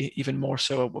Rangers, it'll be even more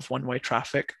so with one-way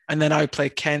traffic. And then I would play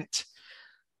Kent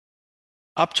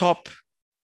up top.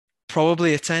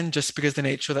 Probably a 10, just because the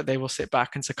nature that they will sit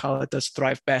back, and Sakala does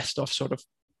thrive best off sort of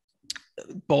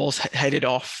balls headed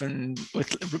off and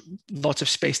with lots of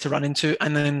space to run into.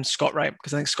 And then Scott Wright,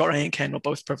 because I think Scott Wright and Ken will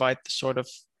both provide the sort of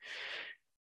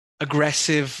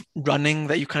aggressive running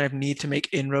that you kind of need to make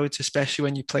inroads, especially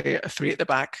when you play a 3 at the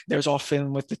back. There's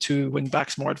often, with the 2 wing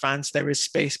backs more advanced, there is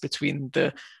space between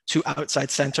the 2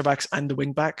 outside centre backs and the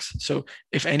wing backs. So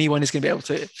if anyone is going to be able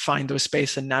to find those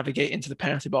space and navigate into the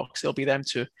penalty box, it'll be them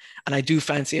 2. And I do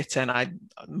fancy a 10.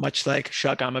 Much like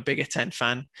Shug, I'm a big 10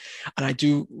 fan, and I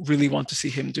do really want to see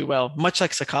him do well, much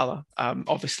like Sakala.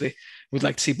 Obviously, we'd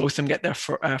like to see both of them get their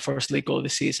first league goal of the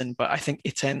season, but I think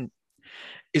Etienne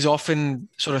is often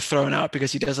sort of thrown out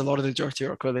because he does a lot of the dirty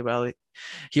work really well.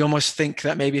 He almost think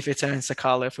that maybe if Etienne and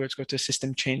Sakala, if we were to go to a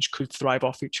system change, could thrive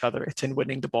off each other, Etienne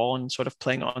winning the ball and sort of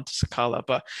playing on to Sakala.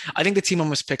 But I think the team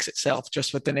almost picks itself,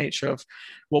 just with the nature of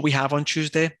what we have on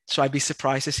Tuesday. So I'd be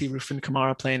surprised to see Rufin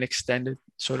Kamara play an extended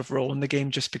sort of role in the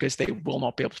game, just because they will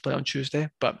not be able to play on Tuesday.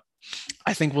 But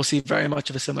I think we'll see very much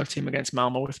of a similar team against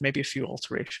Malmo, with maybe a few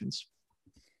alterations.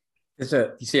 You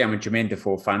see, I'm a Jermaine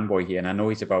Defoe fanboy here, and I know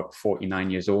he's about 49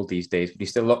 years old these days, but he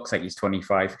still looks like he's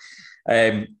 25.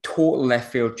 Total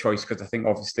left field choice because I think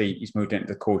obviously he's moved into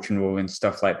the coaching role and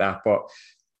stuff like that, but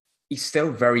he's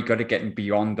still very good at getting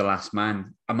beyond the last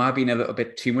man. Am I being a little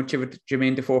bit too much of a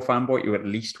Jermaine Defoe fanboy? You at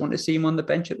least want to see him on the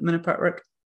bench at the minute, Patrick?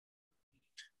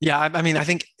 Yeah, I mean, I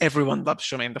think everyone loves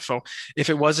Jermaine Defoe.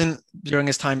 If it wasn't during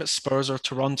his time at Spurs or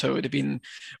Toronto, it would have been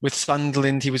with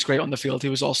Sunderland. He was great on the field. He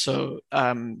was also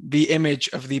the image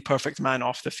of the perfect man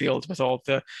off the field with all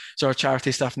the sort of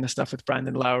charity stuff and the stuff with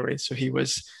Brandon Lowry. So he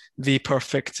was the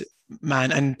perfect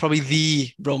man and probably the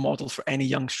role model for any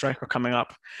young striker coming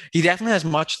up. He definitely has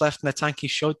much left in the tank. He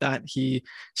showed that he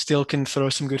still can throw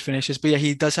some good finishes. But yeah,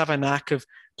 he does have a knack of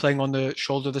playing on the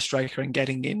shoulder of the striker and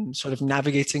getting in, sort of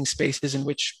navigating spaces in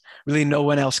which really no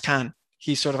one else can.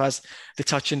 He sort of has the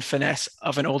touch and finesse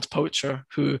of an old poacher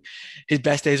who his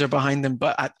best days are behind him,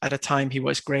 but at a time he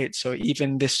was great. So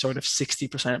even this sort of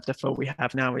 60% of Defoe we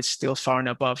have now is still far and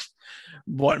above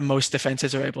what most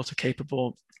defenses are able to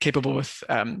capable with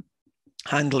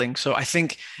handling. So I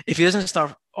think if he doesn't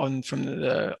start on from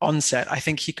the onset, I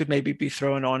think he could maybe be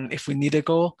thrown on if we need a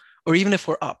goal, or even if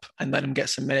we're up and let him get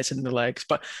some minutes in the legs.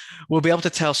 But we'll be able to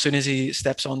tell as soon as he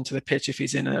steps onto the pitch if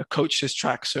he's in a coach's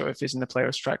tracksuit or if he's in the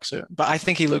player's tracksuit. But I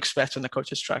think he looks better in the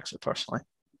coach's tracksuit personally.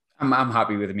 I'm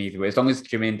happy with him either way. As long as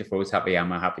Jermaine Defoe's happy,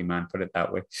 I'm a happy man, put it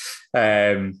that way.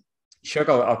 Shug,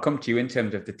 I'll come to you in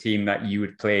terms of the team that you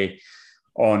would play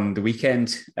on the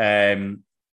weekend.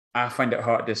 I find it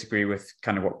hard to disagree with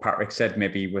kind of what Patrick said,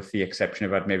 maybe with the exception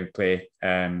of I'd maybe play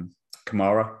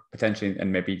Kamara potentially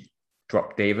and maybe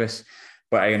drop Davis.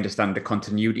 But I understand the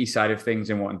continuity side of things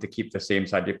and wanting to keep the same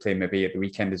side you play maybe at the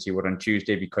weekend as you would on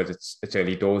Tuesday because it's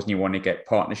early doors and you want to get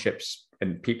partnerships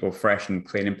and people fresh and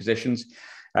playing in positions.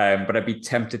 But I'd be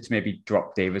tempted to maybe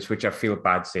drop Davis, which I feel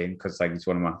bad saying because like he's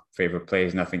one of my favourite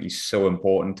players and I think he's so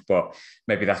important. But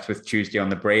maybe that's with Tuesday on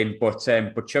the brain. But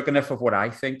chuck enough of what I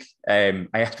think. I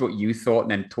asked what you thought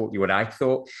and then told you what I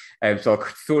thought. So I'll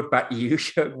throw it back to you,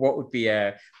 Shug. What would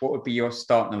be your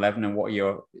starting 11 and what are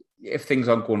your, if things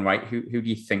aren't going right, who do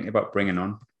you think about bringing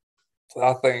on? So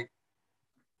I think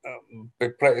be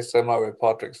pretty similar with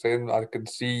Patrick saying. I can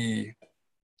see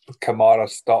Kamara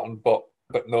starting, but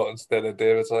not instead of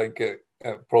Davis. I think it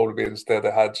probably be instead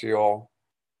of Hadji or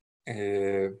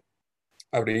Ariel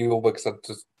because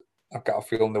I've got a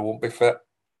feeling they won't be fit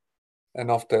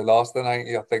enough to last the night.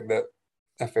 I think that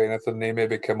if anything, they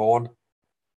maybe come on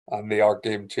and they are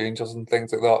game changers and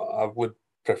things like that. I would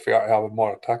prefer to have a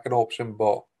more attacking option,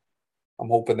 but I'm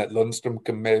hoping that Lundstram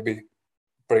can maybe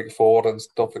break forward and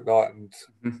stuff like that and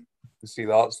see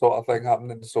that sort of thing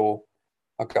happening. So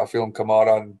I've got a feeling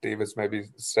Kamara and Davis maybe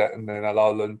sit and then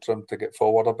allow Lundstram to get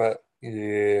forward a bit.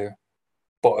 Yeah.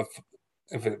 But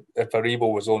if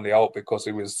Aribo was only out because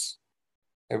it was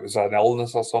an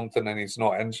illness or something and he's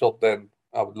not injured, then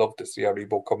I would love to see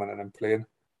Aribo coming in and playing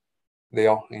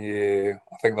there. Yeah.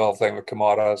 I think the other thing with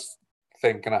Kamara is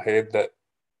thinking ahead that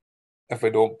if we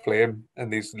don't play him in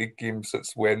these league games,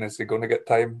 it's when is he going to get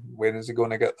time? When is he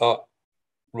going to get that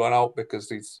run out? Because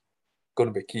he's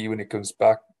going to be key when he comes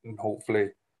back, and hopefully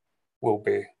we'll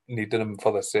be needing him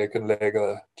for the second leg of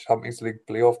the Champions League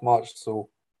playoff match. So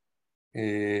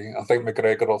I think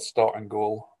McGregor will start in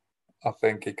goal. I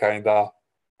think he kind of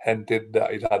hinted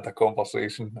that he'd had the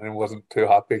conversation and he wasn't too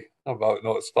happy about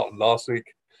not starting last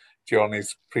week during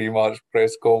his pre-match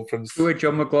press conference. Who are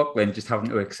John McLaughlin just having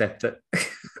to accept it?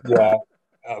 Yeah,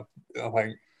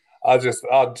 I just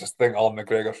think Alan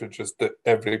McGregor should just do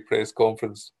every press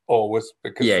conference always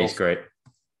because he's great.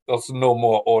 There's no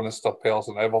more honest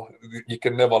person ever. You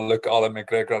can never look at Alan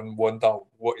McGregor and wonder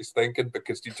what he's thinking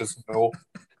because you just know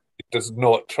he does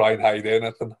not try and hide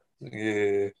anything.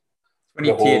 Yeah. When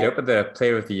he teared up at the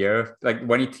Player of the Year, like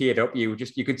when he teared up, you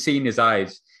could see in his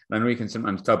eyes, and I know you can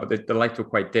sometimes tell, but the lights were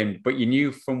quite dimmed. But you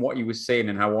knew from what he was saying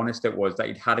and how honest it was that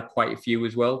he'd had quite a few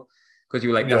as well. Because you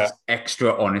were like, that's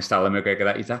extra honest, Alan McGregor,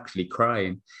 that he's actually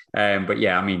crying. But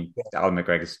yeah, I mean, Alan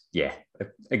McGregor's, yeah.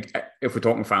 If we're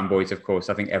talking fanboys, of course,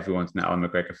 I think everyone's an Alan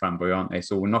McGregor fanboy, aren't they?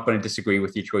 So we're not going to disagree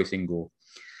with your choice in goal.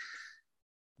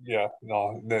 Yeah,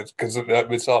 no, because it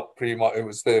was up pretty much, it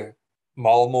was the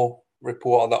Malmo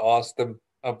reporter that asked him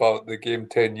about the game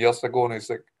 10 years ago, and he's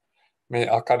like, mate,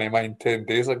 I can't mind 10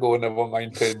 days ago, never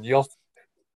mind 10 years.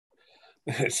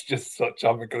 It's just such a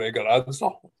McGregor answer.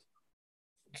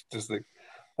 It's just like,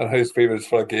 and his favourites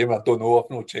for a game, I don't know, I've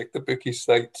not checked the bookies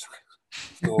sites.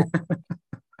 So,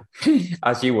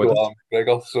 as you would.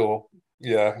 McGregor, so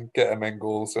yeah, get him in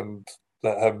goals and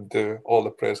let him do all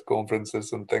the press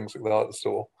conferences and things like that.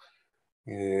 So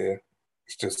yeah,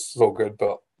 it's just so good.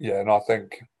 But yeah, and I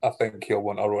think he'll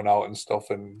want to run out and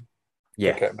stuff and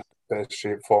get him in the best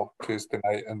shape for Tuesday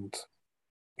night. And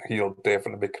he'll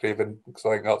definitely be craving, because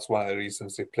I think that's one of the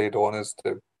reasons he played on, is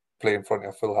to play in front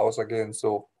of a full house again.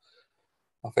 So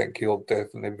I think he'll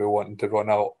definitely be wanting to run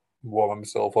out, warm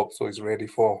himself up so he's ready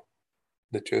for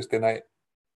the Tuesday night.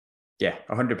 Yeah,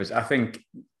 100%. I think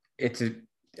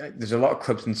there's a lot of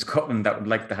clubs in Scotland that would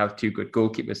like to have two good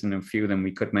goalkeepers, and a few of them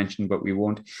we could mention, but we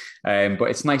won't. But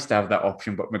it's nice to have that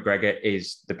option. But McGregor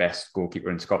is the best goalkeeper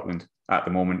in Scotland at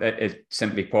the moment. It is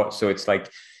simply put. So it's like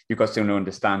you've got someone who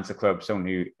understands the club, someone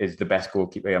who is the best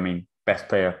goalkeeper. I mean, best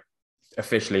player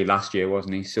officially last year,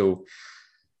 wasn't he? So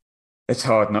it's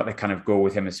hard not to kind of go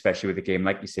with him, especially with the game.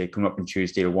 Like you say, coming up on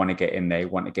Tuesday, he'll want to get in there,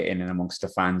 want to get in and amongst the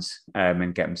fans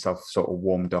and get himself sort of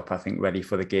warmed up, I think, ready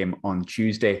for the game on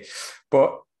Tuesday.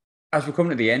 But as we're coming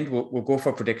to the end, we'll go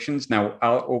for predictions. Now,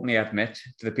 I'll openly admit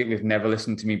to the people who've never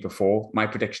listened to me before, my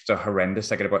predictions are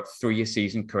horrendous. I get about 3 a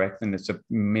season correct, and it's a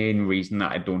main reason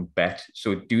that I don't bet.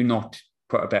 So do not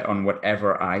put a bet on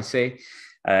whatever I say.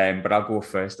 But I'll go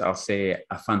first. I'll say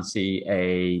I fancy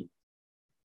a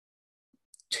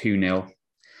 2-0.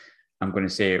 I'm going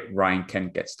to say Ryan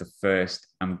Kent gets the first.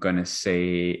 I'm going to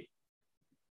say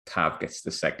Tav gets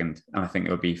the second. And I think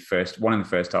it'll be one in the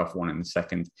first half, one in the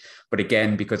second. But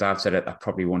again, because I've said it, that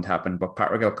probably won't happen. But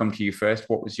Patrick, I'll come to you first.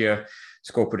 What was your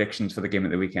score predictions for the game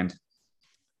at the weekend?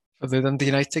 For the Dundee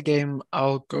United game,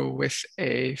 I'll go with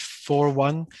a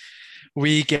 4-1.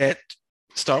 We get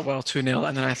start well 2-0,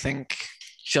 and then I think,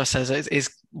 just as it is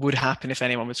would happen if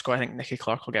anyone would score, I think Nicky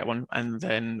Clark will get one. And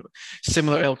then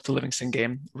similar ilk to Livingston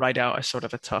game, ride out a sort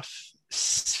of a tough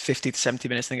 50 to 70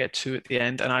 minutes and get 2 at the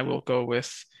end. And I will go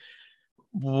with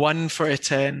 1 for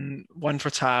Etienne, 1 for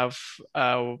Tav,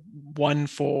 1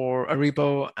 for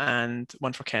Aribo, and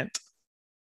 1 for Kent,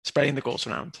 spreading the goals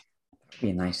around.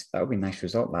 That would be a nice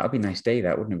result. That would be a nice day,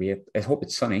 that wouldn't it be? I hope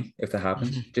it's sunny if that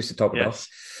happens, just to top it off.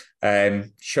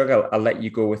 Shug, I'll let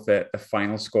you go with the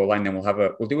final scoreline, then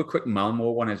we'll do a quick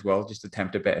Malmo one as well, just to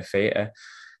tempt a bit of fate.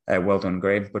 Well done,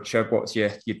 Graham. But Shug, what's your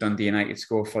Dundee United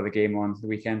score for the game on the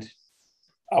weekend?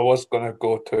 I was going to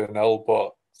go 2-0,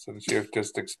 but since you've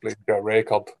just explained your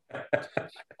record,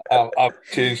 I've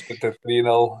changed it to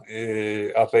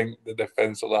 3-0. I think the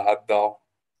defence will have had the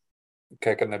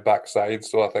kick in the backside,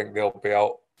 so I think they'll be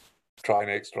out trying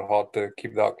extra hard to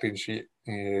keep that clean sheet,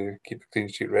 keep the clean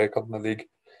sheet record in the league.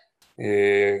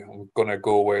 I'm going to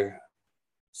go with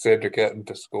Cedric Itten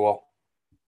to score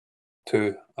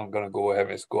 2. I'm going to go with him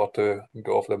to score 2 and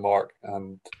go off the mark,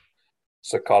 and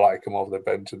Sakala to come off the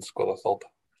bench and score the 3rd.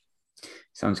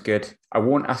 Sounds good. I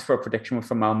won't ask for a prediction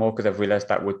for Malmo because I've realised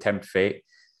that would tempt fate.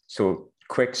 So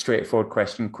quick, straightforward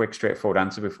question, quick, straightforward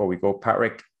answer before we go.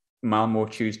 Patrick, Malmo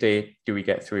Tuesday, do we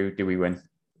get through? Do we win?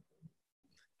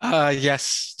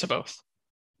 Yes to both.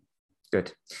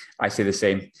 Good. I say the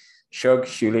same. Shug,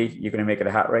 surely you're going to make it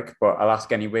a hat-trick, but I'll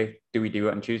ask anyway. Do we do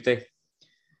it on Tuesday?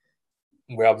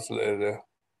 We absolutely do.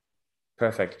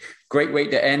 Perfect. Great way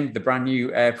to end the brand new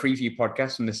preview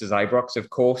podcast from This Is Ibrox. Of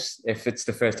course, if it's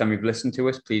the first time you've listened to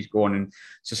us, please go on and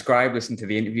subscribe, listen to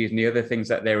the interviews and the other things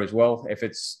that there as well. If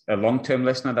it's a long-term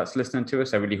listener that's listening to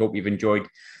us, I really hope you've enjoyed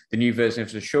the new version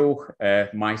of the show.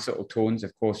 My subtle tones,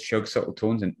 of course, Shug's subtle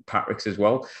tones, and Patrick's as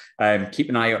well. Keep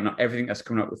an eye out on everything that's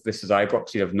coming up with This Is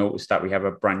Ibrox. You'll have noticed that we have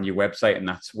a brand new website, and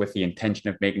that's with the intention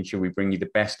of making sure we bring you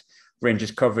the best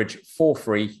Rangers coverage for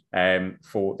free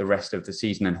for the rest of the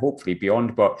season and hopefully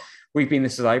beyond. But we've been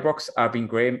This Is Ibrox. I've been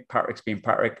Graham. Patrick's been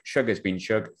Patrick. Shug has been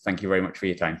Shug. Thank you very much for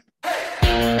your time.